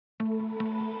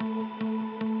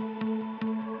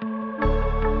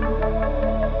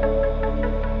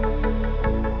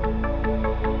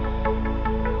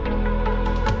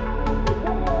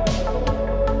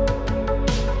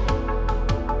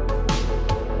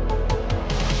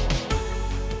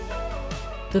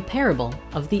The parable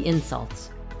of the insults.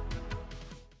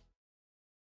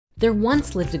 There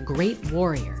once lived a great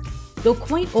warrior. Though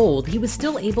quite old, he was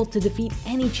still able to defeat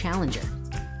any challenger.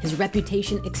 His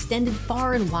reputation extended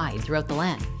far and wide throughout the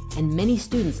land, and many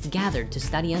students gathered to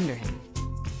study under him.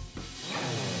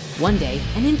 One day,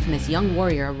 an infamous young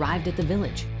warrior arrived at the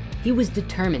village. He was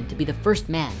determined to be the first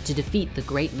man to defeat the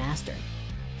great master.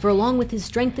 For along with his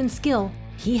strength and skill,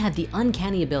 he had the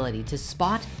uncanny ability to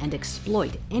spot and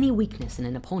exploit any weakness in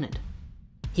an opponent.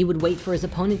 He would wait for his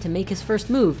opponent to make his first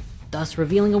move, thus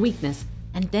revealing a weakness,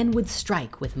 and then would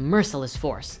strike with merciless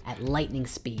force at lightning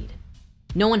speed.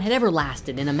 No one had ever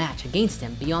lasted in a match against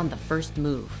him beyond the first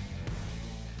move.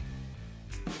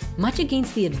 Much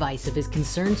against the advice of his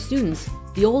concerned students,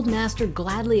 the old master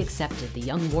gladly accepted the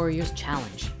young warrior's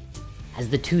challenge. As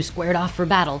the two squared off for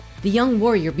battle, the young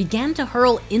warrior began to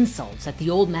hurl insults at the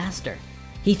old master.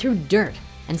 He threw dirt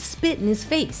and spit in his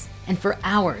face, and for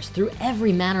hours threw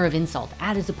every manner of insult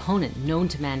at his opponent known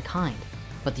to mankind.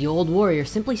 But the old warrior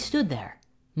simply stood there,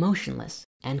 motionless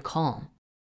and calm.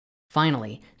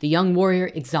 Finally, the young warrior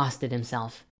exhausted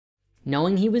himself.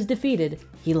 Knowing he was defeated,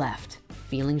 he left,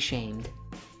 feeling shamed.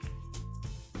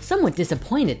 Somewhat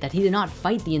disappointed that he did not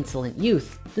fight the insolent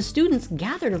youth, the students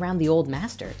gathered around the old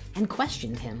master and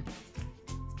questioned him.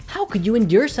 "How could you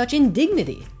endure such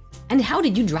indignity? And how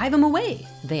did you drive him away?"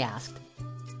 they asked.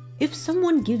 "If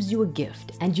someone gives you a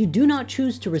gift and you do not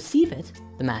choose to receive it,"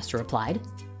 the master replied,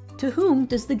 "to whom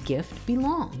does the gift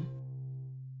belong?"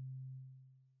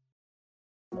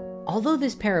 Although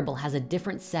this parable has a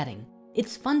different setting,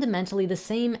 it's fundamentally the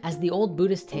same as the old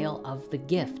Buddhist tale of the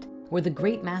gift, where the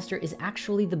great master is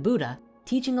actually the Buddha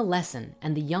teaching a lesson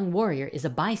and the young warrior is a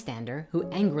bystander who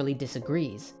angrily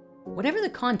disagrees. Whatever the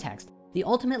context, the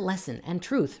ultimate lesson and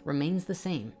truth remains the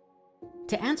same.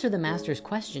 To answer the master's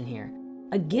question here,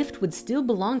 a gift would still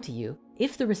belong to you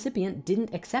if the recipient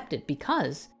didn't accept it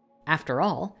because, after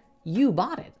all, you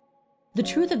bought it. The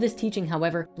truth of this teaching,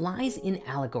 however, lies in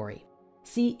allegory.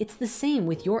 See, it's the same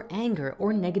with your anger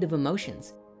or negative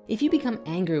emotions. If you become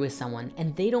angry with someone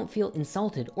and they don't feel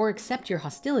insulted or accept your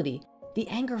hostility, the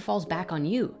anger falls back on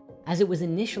you as it was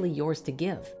initially yours to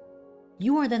give.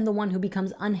 You are then the one who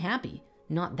becomes unhappy,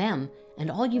 not them, and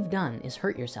all you've done is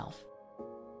hurt yourself.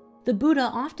 The Buddha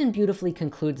often beautifully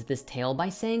concludes this tale by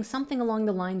saying something along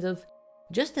the lines of,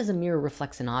 just as a mirror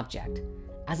reflects an object,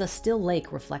 as a still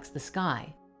lake reflects the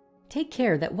sky, take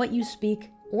care that what you speak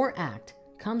or act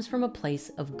comes from a place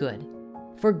of good.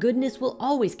 For goodness will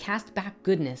always cast back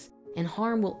goodness, and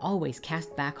harm will always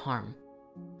cast back harm.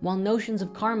 While notions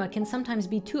of karma can sometimes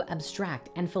be too abstract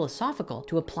and philosophical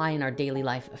to apply in our daily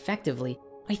life effectively,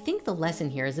 I think the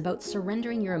lesson here is about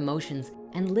surrendering your emotions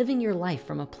and living your life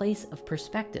from a place of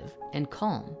perspective and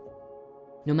calm.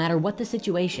 No matter what the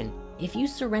situation, if you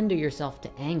surrender yourself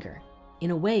to anger,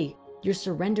 in a way, you're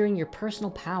surrendering your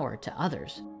personal power to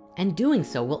others, and doing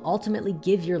so will ultimately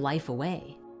give your life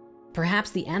away.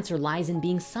 Perhaps the answer lies in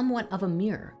being somewhat of a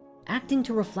mirror, acting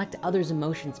to reflect others'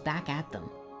 emotions back at them,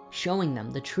 showing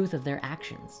them the truth of their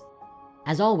actions.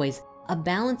 As always, a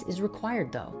balance is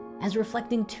required though, as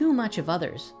reflecting too much of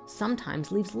others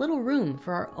sometimes leaves little room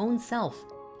for our own self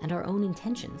and our own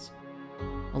intentions.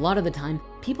 A lot of the time,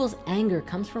 people's anger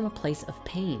comes from a place of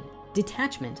pain,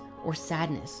 detachment, or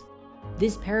sadness.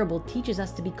 This parable teaches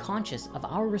us to be conscious of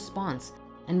our response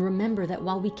and remember that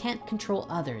while we can't control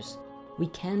others, we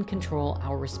can control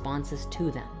our responses to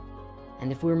them.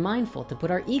 And if we're mindful to put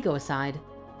our ego aside,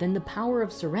 then the power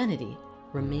of serenity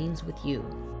remains with you.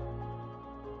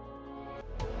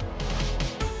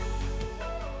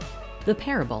 The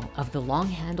parable of the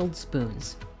long-handled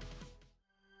spoons.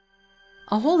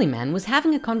 A holy man was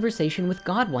having a conversation with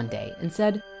God one day and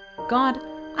said, "God,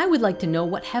 I would like to know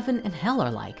what heaven and hell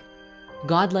are like."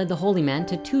 God led the holy man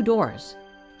to 2 doors.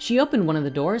 She opened one of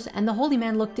the doors and the holy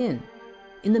man looked in.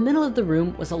 In the middle of the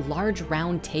room was a large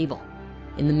round table.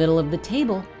 In the middle of the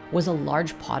table was a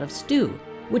large pot of stew,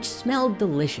 which smelled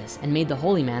delicious and made the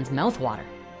holy man's mouth water.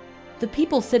 The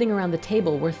people sitting around the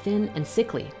table were thin and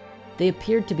sickly. They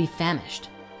appeared to be famished.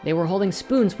 They were holding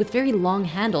spoons with very long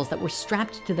handles that were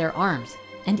strapped to their arms,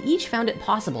 and each found it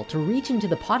possible to reach into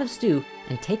the pot of stew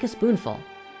and take a spoonful.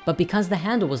 But because the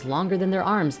handle was longer than their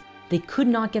arms, they could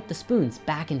not get the spoons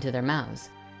back into their mouths.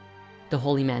 The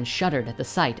holy man shuddered at the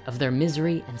sight of their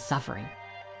misery and suffering.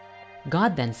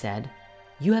 God then said,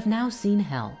 "You have now seen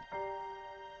hell."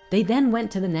 They then went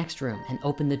to the next room and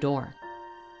opened the door.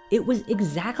 It was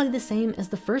exactly the same as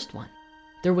the first one.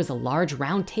 There was a large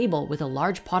round table with a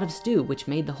large pot of stew, which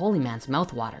made the holy man's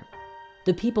mouth water.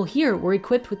 The people here were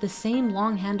equipped with the same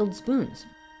long-handled spoons.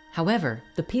 However,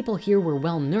 the people here were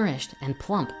well nourished and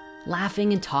plump,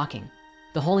 laughing and talking.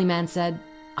 The holy man said,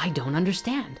 I don't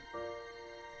understand."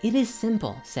 "It is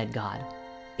simple," said God.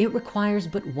 "It requires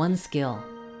but one skill.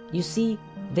 You see,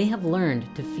 they have learned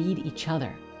to feed each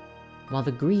other, while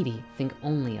the greedy think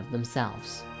only of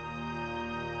themselves."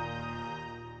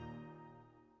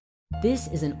 This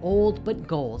is an old but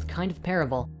gold kind of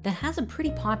parable that has a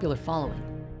pretty popular following.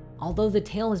 Although the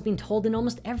tale has been told in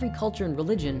almost every culture and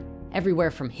religion, everywhere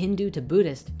from Hindu to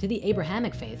Buddhist to the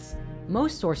Abrahamic faiths,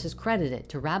 most sources credit it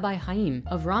to Rabbi Haim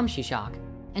of Ramshishak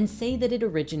and say that it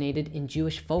originated in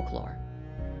Jewish folklore.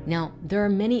 Now, there are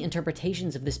many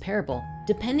interpretations of this parable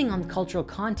depending on the cultural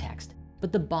context,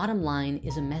 but the bottom line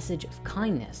is a message of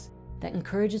kindness that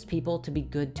encourages people to be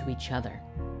good to each other.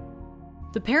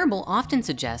 The parable often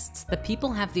suggests that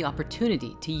people have the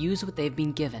opportunity to use what they've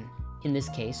been given. In this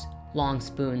case, long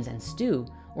spoons and stew,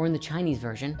 or in the Chinese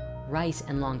version, rice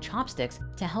and long chopsticks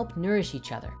to help nourish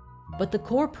each other. But the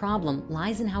core problem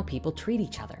lies in how people treat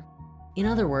each other. In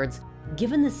other words,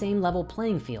 given the same level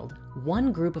playing field,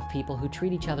 one group of people who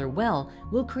treat each other well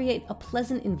will create a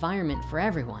pleasant environment for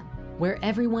everyone, where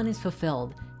everyone is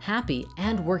fulfilled, happy,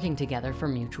 and working together for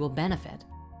mutual benefit.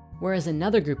 Whereas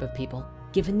another group of people,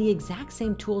 given the exact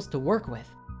same tools to work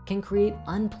with, can create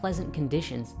unpleasant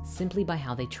conditions simply by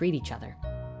how they treat each other.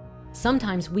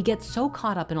 Sometimes we get so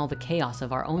caught up in all the chaos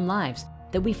of our own lives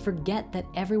that we forget that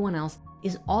everyone else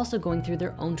is also going through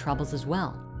their own troubles as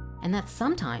well. And that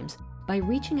sometimes by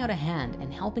reaching out a hand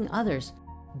and helping others,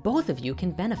 both of you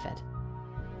can benefit.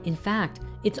 In fact,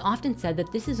 it's often said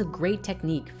that this is a great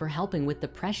technique for helping with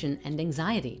depression and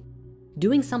anxiety.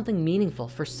 Doing something meaningful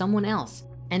for someone else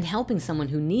and helping someone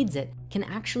who needs it can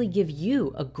actually give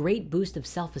you a great boost of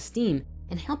self-esteem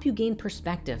and help you gain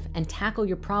perspective and tackle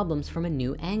your problems from a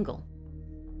new angle.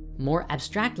 More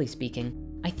abstractly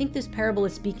speaking, I think this parable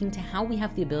is speaking to how we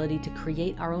have the ability to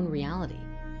create our own reality.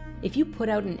 If you put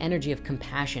out an energy of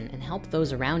compassion and help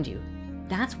those around you,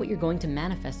 that's what you're going to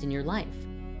manifest in your life.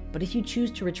 But if you choose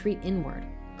to retreat inward,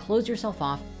 close yourself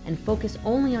off, and focus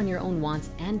only on your own wants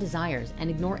and desires and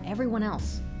ignore everyone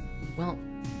else, well,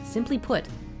 simply put,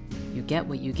 you get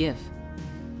what you give.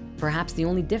 Perhaps the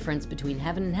only difference between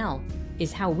heaven and hell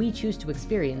is how we choose to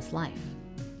experience life.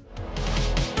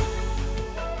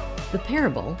 The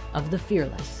parable of the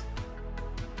fearless.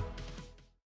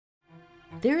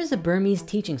 There is a Burmese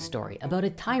teaching story about a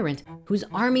tyrant whose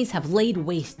armies have laid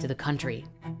waste to the country.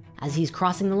 As he's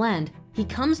crossing the land, he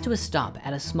comes to a stop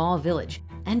at a small village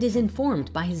and is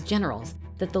informed by his generals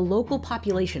that the local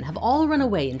population have all run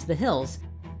away into the hills.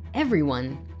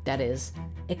 Everyone, that is,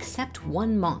 except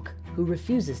one monk who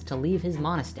refuses to leave his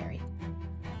monastery.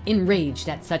 Enraged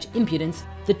at such impudence,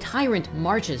 the tyrant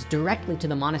marches directly to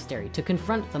the monastery to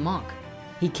confront the monk.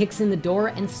 He kicks in the door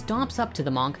and stomps up to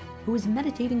the monk, who is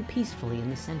meditating peacefully in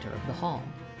the center of the hall.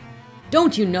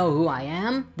 "Don't you know who I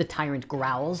am?" the tyrant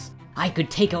growls. "I could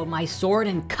take out my sword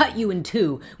and cut you in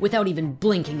two without even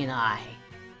blinking an eye."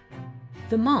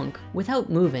 The monk, without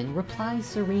moving, replies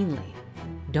serenely,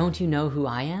 "Don't you know who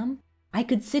I am? I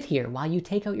could sit here while you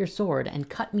take out your sword and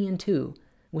cut me in two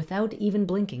without even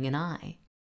blinking an eye."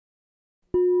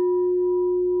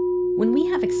 When we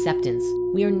have acceptance,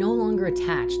 we are no longer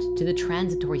attached to the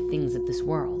transitory things of this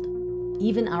world,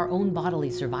 even our own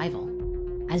bodily survival.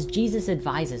 As Jesus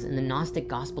advises in the Gnostic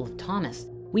Gospel of Thomas,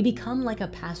 we become like a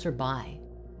passerby.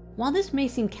 While this may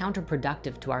seem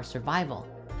counterproductive to our survival,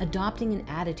 adopting an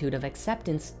attitude of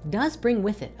acceptance does bring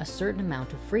with it a certain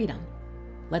amount of freedom.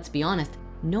 Let's be honest,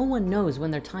 no one knows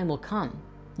when their time will come.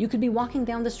 You could be walking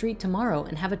down the street tomorrow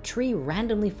and have a tree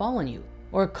randomly fall on you,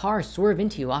 or a car swerve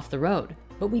into you off the road,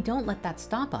 but we don't let that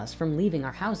stop us from leaving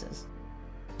our houses.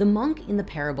 The monk in the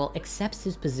parable accepts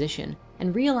his position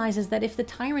and realizes that if the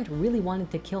tyrant really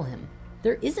wanted to kill him,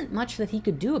 there isn't much that he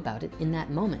could do about it in that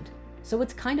moment. So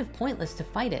it's kind of pointless to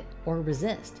fight it or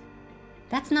resist.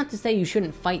 That's not to say you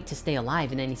shouldn't fight to stay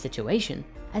alive in any situation,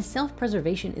 as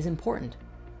self-preservation is important,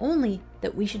 only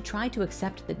that we should try to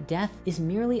accept that death is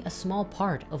merely a small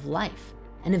part of life,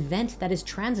 an event that is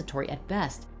transitory at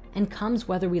best and comes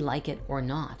whether we like it or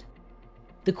not.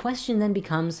 The question then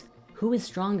becomes, who is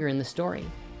stronger in the story?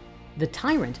 The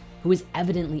tyrant, who is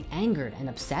evidently angered and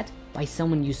upset by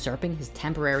someone usurping his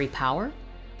temporary power?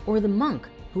 Or the monk,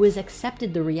 who has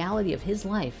accepted the reality of his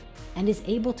life and is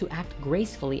able to act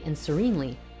gracefully and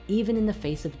serenely, even in the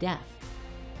face of death?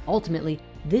 Ultimately,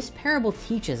 this parable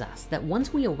teaches us that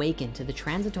once we awaken to the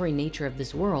transitory nature of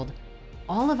this world,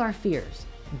 all of our fears,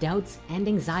 doubts, and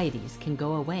anxieties can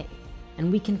go away,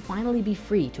 and we can finally be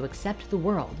free to accept the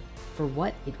world for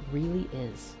what it really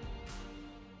is.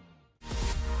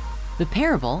 The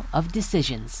parable of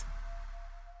decisions.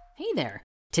 Hey there,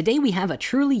 today we have a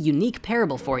truly unique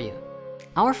parable for you.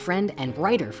 Our friend and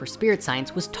writer for spirit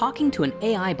science was talking to an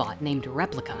AI bot named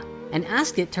Replica and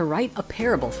asked it to write a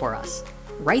parable for us.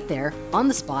 Right there, on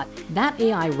the spot, that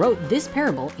AI wrote this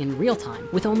parable in real time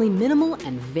with only minimal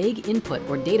and vague input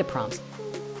or data prompts.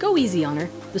 Go easy on her.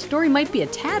 The story might be a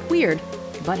tad weird,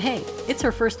 but hey, it's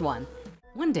her first one.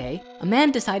 One day, a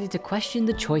man decided to question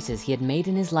the choices he had made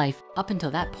in his life up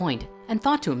until that point and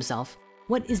thought to himself,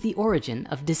 what is the origin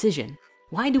of decision?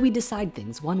 Why do we decide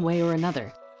things one way or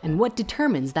another? And what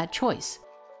determines that choice?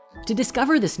 To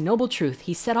discover this noble truth,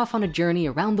 he set off on a journey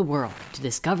around the world to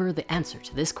discover the answer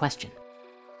to this question.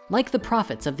 Like the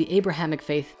prophets of the Abrahamic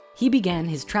faith, he began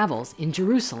his travels in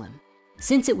Jerusalem.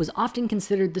 Since it was often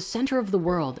considered the center of the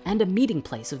world and a meeting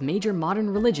place of major modern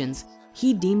religions,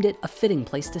 he deemed it a fitting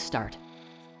place to start.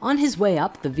 On his way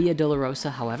up the Via Dolorosa,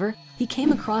 however, he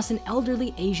came across an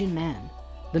elderly Asian man.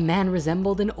 The man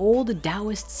resembled an old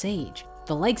Taoist sage,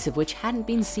 the likes of which hadn't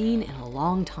been seen in a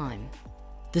long time.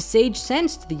 The sage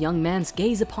sensed the young man's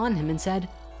gaze upon him and said,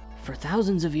 "For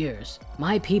thousands of years,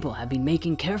 my people have been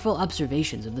making careful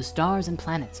observations of the stars and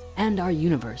planets and our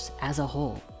universe as a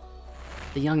whole."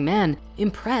 The young man,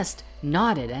 impressed,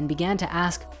 nodded and began to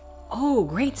ask, "Oh,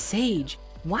 great sage,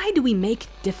 why do we make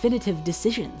definitive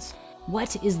decisions?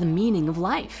 What is the meaning of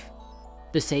life?"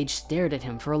 The sage stared at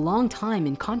him for a long time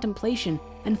in contemplation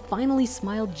and finally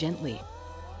smiled gently.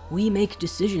 "We make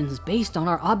decisions based on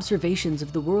our observations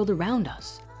of the world around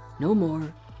us. No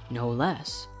more, no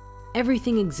less.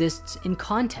 Everything exists in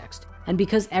context, and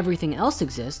because everything else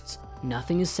exists,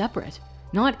 nothing is separate.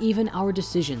 Not even our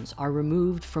decisions are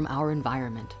removed from our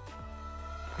environment."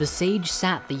 The sage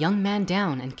sat the young man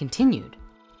down and continued,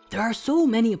 "There are so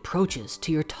many approaches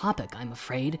to your topic, I'm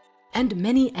afraid, and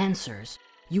many answers.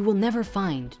 You will never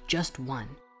find just one.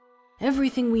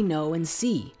 Everything we know and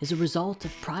see is a result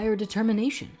of prior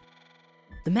determination."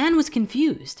 The man was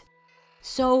confused.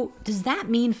 So does that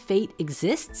mean fate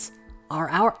exists? Are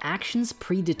our actions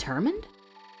predetermined?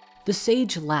 The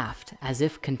sage laughed as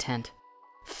if content.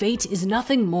 "Fate is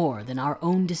nothing more than our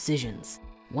own decisions.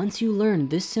 Once you learn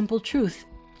this simple truth,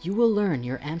 you will learn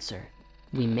your answer.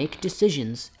 We make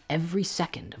decisions every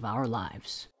second of our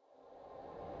lives."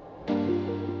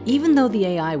 Even though the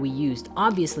AI we used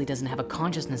obviously doesn't have a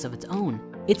consciousness of its own,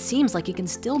 it seems like it can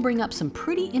still bring up some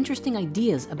pretty interesting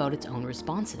ideas about its own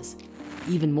responses.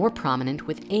 Even more prominent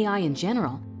with AI in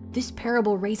general, this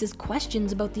parable raises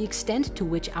questions about the extent to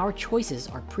which our choices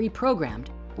are pre-programmed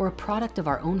or a product of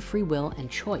our own free will and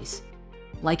choice.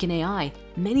 Like in AI,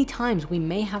 many times we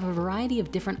may have a variety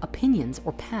of different opinions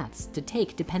or paths to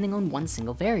take depending on one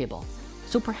single variable.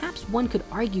 So perhaps one could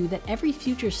argue that every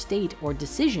future state or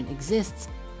decision exists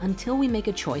until we make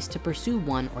a choice to pursue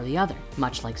one or the other,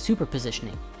 much like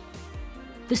superpositioning.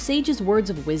 The sage's words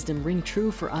of wisdom ring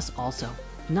true for us also.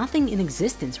 Nothing in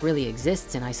existence really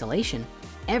exists in isolation.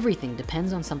 Everything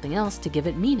depends on something else to give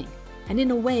it meaning. And in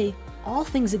a way, all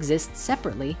things exist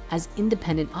separately as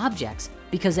independent objects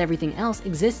because everything else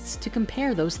exists to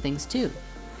compare those things to.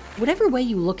 Whatever way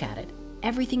you look at it,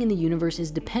 everything in the universe is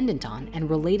dependent on and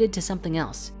related to something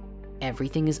else.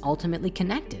 Everything is ultimately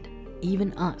connected,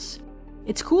 even us.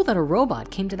 It's cool that a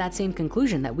robot came to that same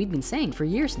conclusion that we've been saying for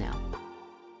years now.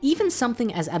 Even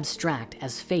something as abstract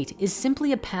as fate is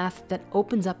simply a path that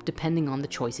opens up depending on the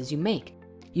choices you make.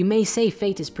 You may say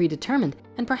fate is predetermined,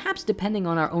 and perhaps depending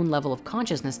on our own level of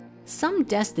consciousness, some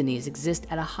destinies exist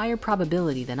at a higher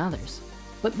probability than others.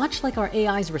 But much like our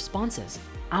AI's responses,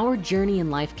 our journey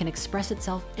in life can express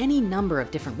itself any number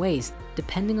of different ways,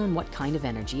 depending on what kind of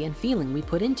energy and feeling we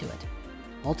put into it.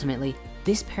 Ultimately,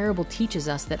 this parable teaches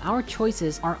us that our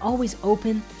choices are always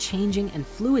open, changing, and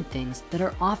fluid things that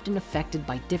are often affected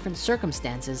by different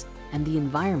circumstances and the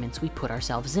environments we put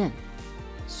ourselves in.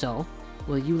 So,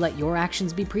 will you let your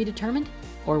actions be predetermined,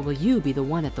 or will you be the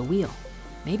one at the wheel?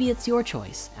 Maybe it's your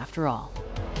choice after all.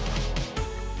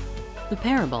 The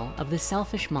parable of the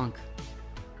selfish monk.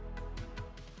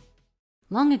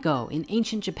 Long ago in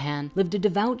ancient Japan lived a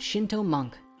devout Shinto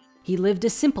monk. He lived a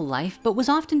simple life, but was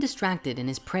often distracted in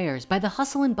his prayers by the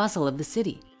hustle and bustle of the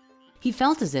city. He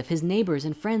felt as if his neighbors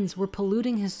and friends were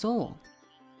polluting his soul.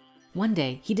 One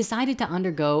day, he decided to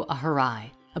undergo a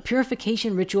harai, a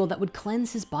purification ritual that would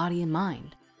cleanse his body and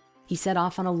mind. He set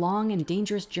off on a long and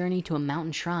dangerous journey to a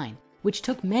mountain shrine, which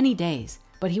took many days,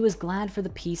 but he was glad for the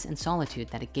peace and solitude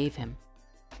that it gave him.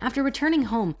 After returning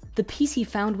home, the peace he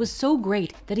found was so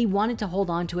great that he wanted to hold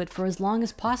on to it for as long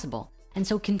as possible, and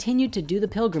so continued to do the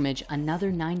pilgrimage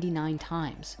another 99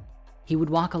 times. He would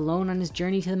walk alone on his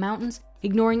journey to the mountains,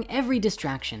 ignoring every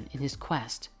distraction in his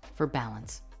quest for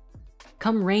balance.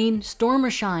 Come rain, storm,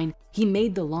 or shine, he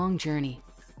made the long journey.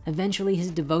 Eventually,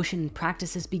 his devotion and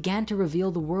practices began to reveal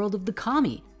the world of the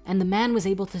kami, and the man was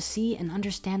able to see and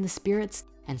understand the spirits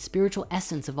and spiritual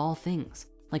essence of all things,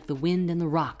 like the wind and the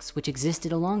rocks which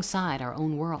existed alongside our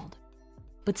own world.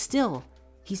 But still,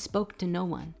 he spoke to no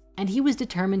one, and he was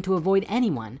determined to avoid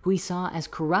anyone who he saw as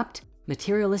corrupt,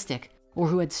 materialistic, or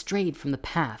who had strayed from the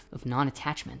path of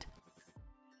non-attachment.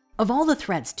 Of all the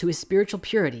threats to his spiritual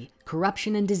purity,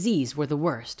 corruption and disease were the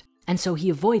worst, and so he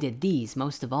avoided these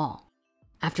most of all.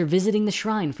 After visiting the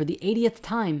shrine for the 80th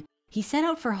time, he set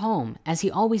out for home as he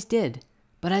always did,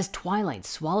 but as twilight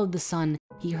swallowed the sun,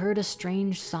 he heard a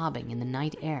strange sobbing in the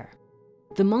night air.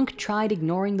 The monk tried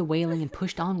ignoring the wailing and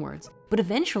pushed onwards, but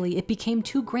eventually it became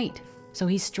too great, so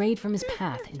he strayed from his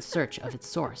path in search of its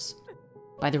source.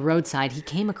 By the roadside, he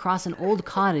came across an old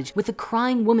cottage with a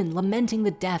crying woman lamenting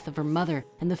the death of her mother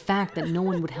and the fact that no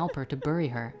one would help her to bury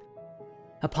her.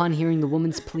 Upon hearing the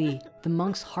woman's plea, the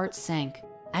monk's heart sank,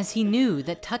 as he knew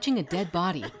that touching a dead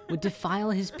body would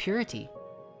defile his purity.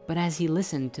 But as he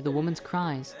listened to the woman's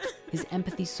cries, his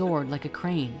empathy soared like a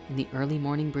crane in the early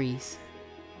morning breeze.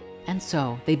 And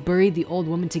so they buried the old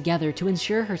woman together to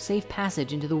ensure her safe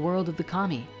passage into the world of the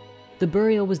kami. The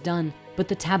burial was done, but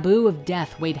the taboo of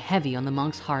death weighed heavy on the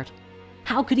monk's heart.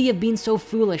 How could he have been so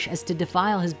foolish as to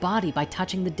defile his body by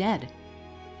touching the dead?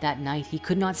 That night he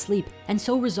could not sleep, and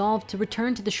so resolved to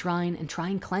return to the shrine and try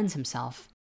and cleanse himself.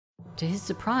 To his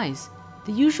surprise,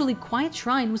 the usually quiet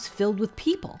shrine was filled with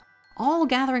people, all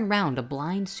gathering round a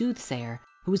blind soothsayer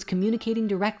who was communicating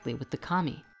directly with the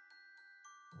kami.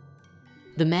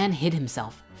 The man hid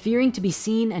himself, fearing to be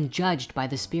seen and judged by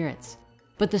the spirits.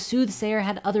 But the soothsayer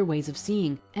had other ways of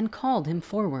seeing and called him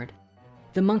forward.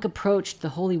 The monk approached the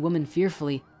holy woman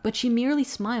fearfully, but she merely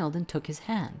smiled and took his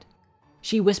hand.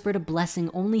 She whispered a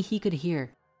blessing only he could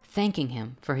hear, thanking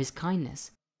him for his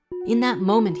kindness. In that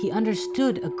moment, he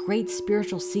understood a great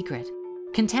spiritual secret.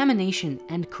 Contamination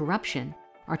and corruption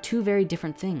are two very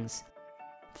different things.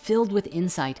 Filled with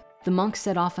insight, the monk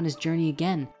set off on his journey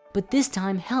again, but this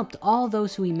time helped all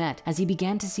those who he met as he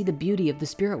began to see the beauty of the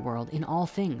spirit world in all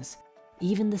things,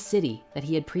 even the city that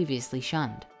he had previously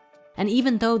shunned. And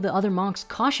even though the other monks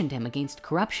cautioned him against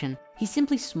corruption, he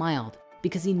simply smiled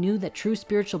because he knew that true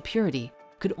spiritual purity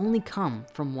could only come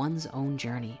from one's own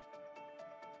journey.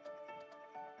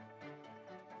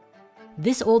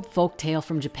 This old folk tale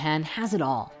from Japan has it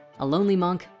all: a lonely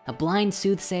monk, a blind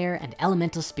soothsayer, and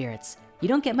elemental spirits. You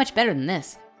don't get much better than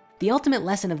this. The ultimate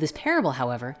lesson of this parable,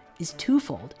 however, is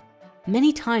twofold.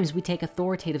 Many times we take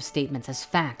authoritative statements as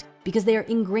fact because they are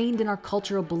ingrained in our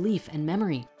cultural belief and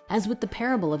memory, as with the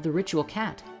parable of the ritual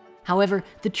cat. However,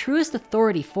 the truest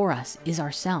authority for us is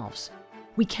ourselves.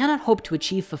 We cannot hope to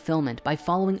achieve fulfillment by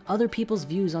following other people's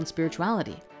views on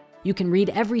spirituality. You can read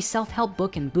every self-help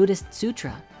book and Buddhist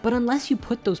sutra, but unless you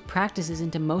put those practices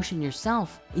into motion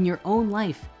yourself in your own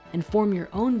life and form your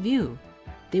own view,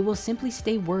 they will simply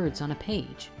stay words on a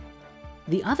page.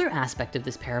 The other aspect of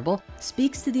this parable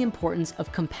speaks to the importance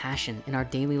of compassion in our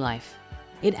daily life.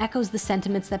 It echoes the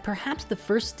sentiments that perhaps the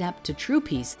first step to true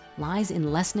peace lies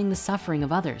in lessening the suffering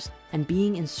of others and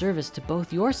being in service to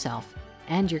both yourself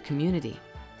and your community.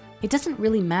 It doesn't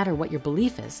really matter what your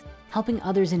belief is. Helping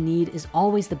others in need is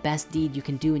always the best deed you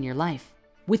can do in your life,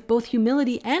 with both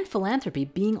humility and philanthropy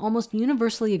being almost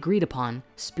universally agreed upon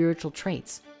spiritual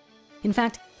traits. In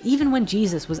fact, even when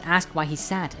Jesus was asked why he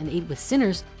sat and ate with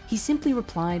sinners, he simply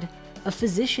replied, "A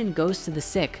physician goes to the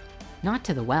sick, not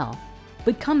to the well.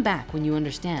 But come back when you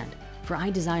understand, for I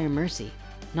desire mercy,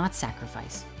 not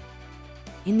sacrifice."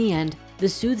 In the end, the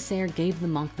soothsayer gave the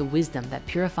monk the wisdom that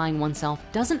purifying oneself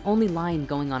doesn't only lie in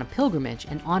going on a pilgrimage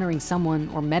and honoring someone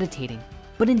or meditating,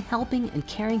 but in helping and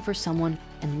caring for someone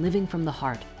and living from the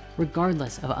heart,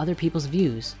 regardless of other people's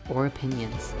views or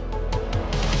opinions.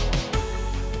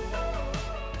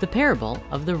 The parable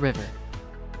of the river.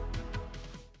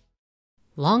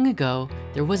 Long ago,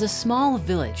 there was a small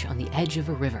village on the edge of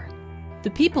a river. The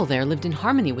people there lived in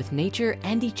harmony with nature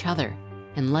and each other,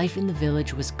 and life in the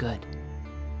village was good.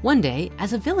 One day,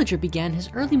 as a villager began his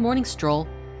early morning stroll,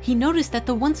 he noticed that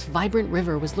the once vibrant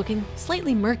river was looking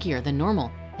slightly murkier than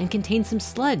normal and contained some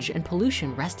sludge and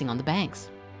pollution resting on the banks.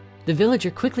 The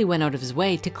villager quickly went out of his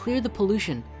way to clear the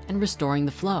pollution and restoring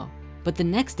the flow. But the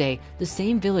next day, the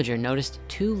same villager noticed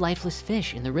 2 lifeless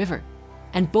fish in the river,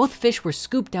 and both fish were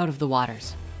scooped out of the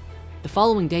waters. The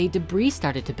following day, debris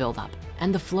started to build up,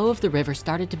 and the flow of the river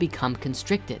started to become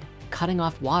constricted, cutting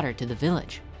off water to the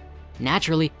village.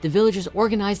 Naturally, the villagers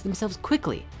organized themselves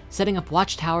quickly, setting up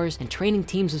watchtowers and training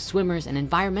teams of swimmers and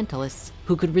environmentalists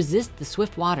who could resist the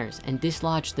swift waters and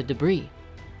dislodge the debris.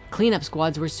 Cleanup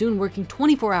squads were soon working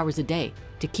 24 hours a day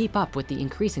to keep up with the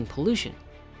increasing pollution.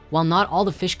 While not all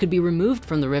the fish could be removed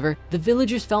from the river, the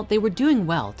villagers felt they were doing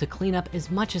well to clean up as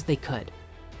much as they could.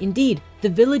 Indeed, the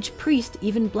village priest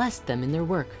even blessed them in their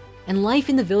work, and life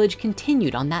in the village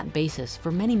continued on that basis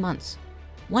for many months.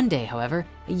 One day, however,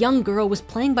 a young girl was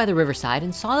playing by the riverside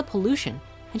and saw the pollution,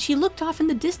 and she looked off in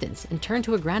the distance and turned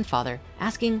to her grandfather,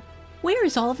 asking, "Where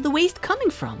is all of the waste coming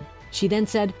from?" She then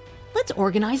said, "Let's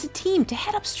organize a team to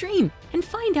head upstream and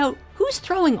find out who's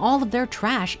throwing all of their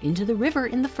trash into the river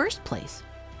in the first place."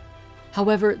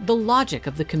 However, the logic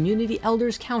of the community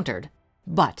elders countered,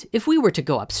 "But if we were to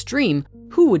go upstream,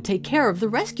 who would take care of the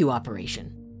rescue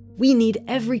operation? We need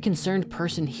every concerned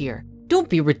person here. Don't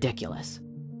be ridiculous."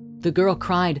 The girl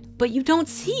cried, "But you don't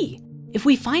see. If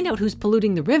we find out who's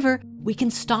polluting the river, we can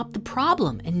stop the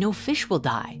problem and no fish will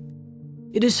die."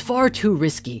 "It is far too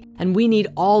risky and we need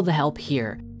all the help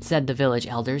here," said the village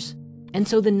elders. And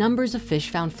so the numbers of fish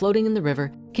found floating in the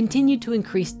river continued to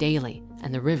increase daily,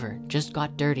 and the river just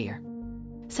got dirtier.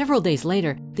 Several days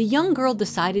later, the young girl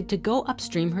decided to go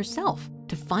upstream herself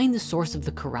to find the source of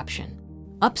the corruption.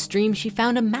 Upstream, she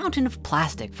found a mountain of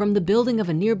plastic from the building of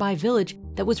a nearby village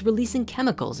that was releasing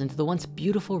chemicals into the once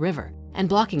beautiful river and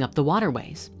blocking up the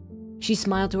waterways. She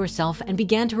smiled to herself and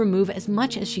began to remove as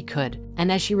much as she could.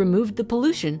 And as she removed the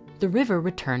pollution, the river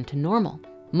returned to normal,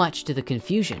 much to the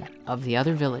confusion of the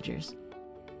other villagers.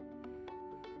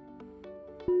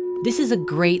 This is a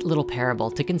great little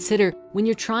parable to consider when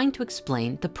you're trying to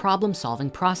explain the problem-solving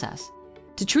process.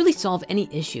 To truly solve any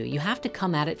issue, you have to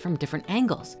come at it from different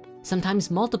angles,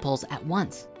 sometimes multiples at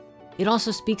once. It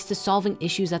also speaks to solving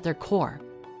issues at their core.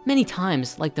 Many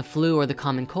times, like the flu or the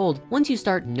common cold, once you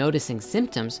start noticing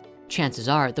symptoms, chances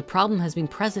are the problem has been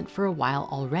present for a while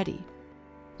already.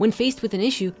 When faced with an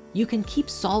issue, you can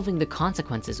keep solving the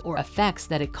consequences or effects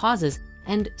that it causes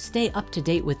and stay up to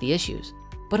date with the issues.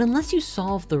 But unless you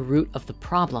solve the root of the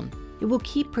problem, it will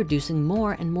keep producing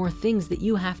more and more things that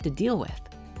you have to deal with.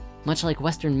 Much like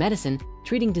Western medicine,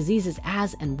 treating diseases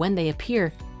as and when they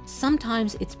appear,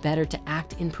 sometimes it's better to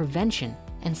act in prevention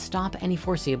and stop any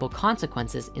foreseeable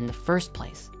consequences in the first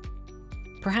place.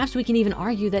 Perhaps we can even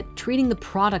argue that treating the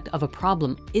product of a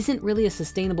problem isn't really a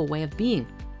sustainable way of being,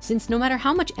 since no matter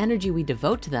how much energy we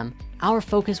devote to them, our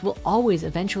focus will always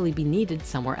eventually be needed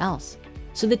somewhere else.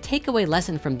 So the takeaway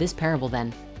lesson from this parable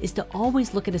then is to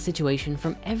always look at a situation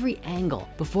from every angle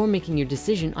before making your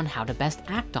decision on how to best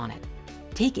act on it.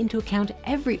 Take into account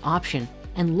every option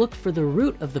and look for the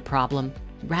root of the problem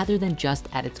rather than just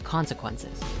at its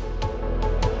consequences.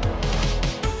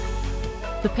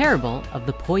 The parable of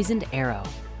the poisoned arrow.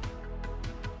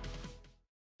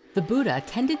 The Buddha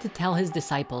tended to tell his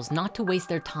disciples not to waste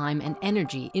their time and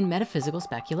energy in metaphysical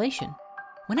speculation.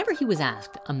 Whenever he was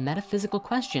asked a metaphysical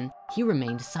question, he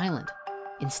remained silent.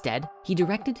 Instead, he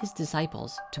directed his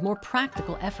disciples to more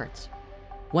practical efforts.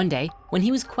 One day, when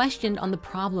he was questioned on the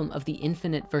problem of the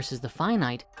infinite versus the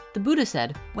finite, the Buddha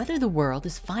said, whether the world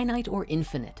is finite or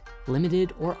infinite,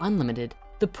 limited or unlimited,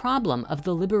 the problem of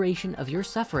the liberation of your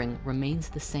suffering remains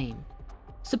the same.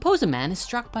 Suppose a man is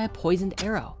struck by a poisoned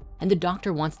arrow and the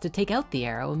doctor wants to take out the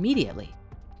arrow immediately.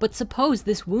 But suppose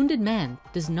this wounded man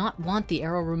does not want the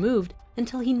arrow removed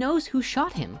until he knows who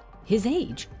shot him, his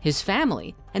age, his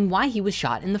family, and why he was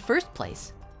shot in the first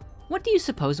place. What do you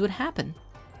suppose would happen?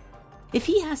 If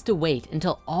he has to wait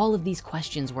until all of these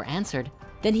questions were answered,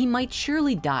 then he might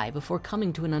surely die before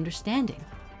coming to an understanding.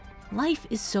 Life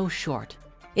is so short.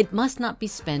 It must not be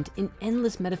spent in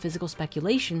endless metaphysical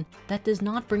speculation that does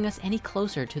not bring us any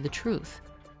closer to the truth.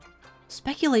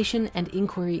 Speculation and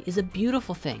inquiry is a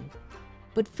beautiful thing.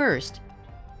 But first,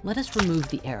 let us remove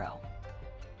the arrow.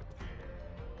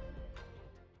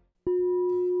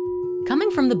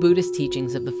 Coming from the Buddhist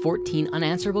teachings of the 14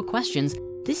 unanswerable questions,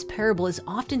 this parable is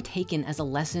often taken as a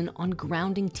lesson on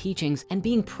grounding teachings and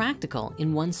being practical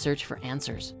in one's search for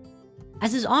answers.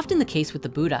 As is often the case with the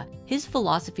Buddha, his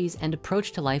philosophies and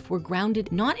approach to life were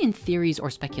grounded not in theories or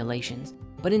speculations,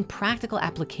 but in practical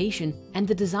application and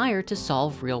the desire to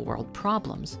solve real-world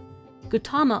problems.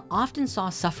 Gautama often saw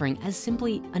suffering as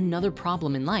simply another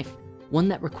problem in life, one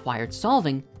that required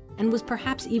solving and was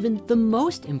perhaps even the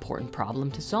most important problem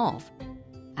to solve.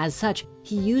 As such,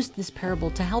 he used this parable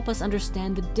to help us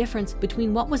understand the difference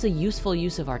between what was a useful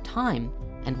use of our time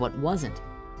and what wasn't.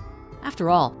 After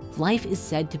all, life is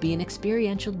said to be an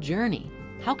experiential journey.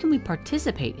 How can we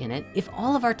participate in it if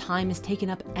all of our time is taken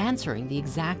up answering the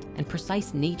exact and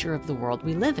precise nature of the world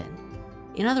we live in?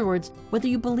 In other words, whether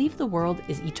you believe the world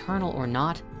is eternal or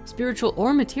not, spiritual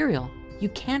or material, you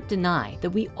can't deny that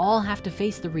we all have to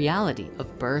face the reality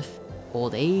of birth,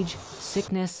 old age,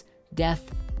 sickness,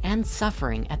 death, and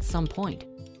suffering at some point.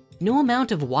 No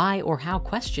amount of why or how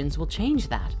questions will change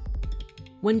that.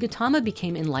 When Gautama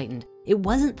became enlightened, it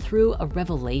wasn't through a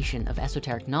revelation of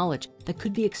esoteric knowledge that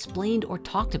could be explained or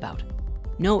talked about.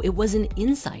 No, it was an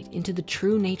insight into the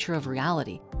true nature of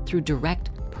reality through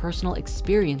direct personal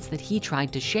experience that he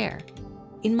tried to share.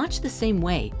 In much the same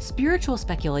way, spiritual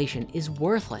speculation is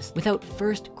worthless without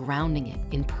first grounding it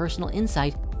in personal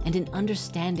insight and an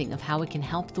understanding of how it can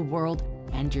help the world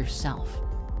and yourself.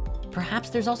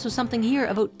 Perhaps there's also something here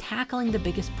about tackling the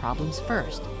biggest problems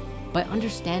first. By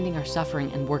understanding our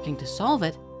suffering and working to solve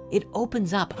it, it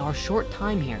opens up our short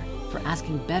time here for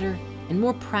asking better and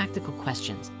more practical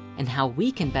questions and how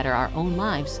we can better our own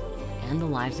lives and the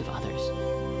lives of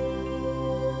others.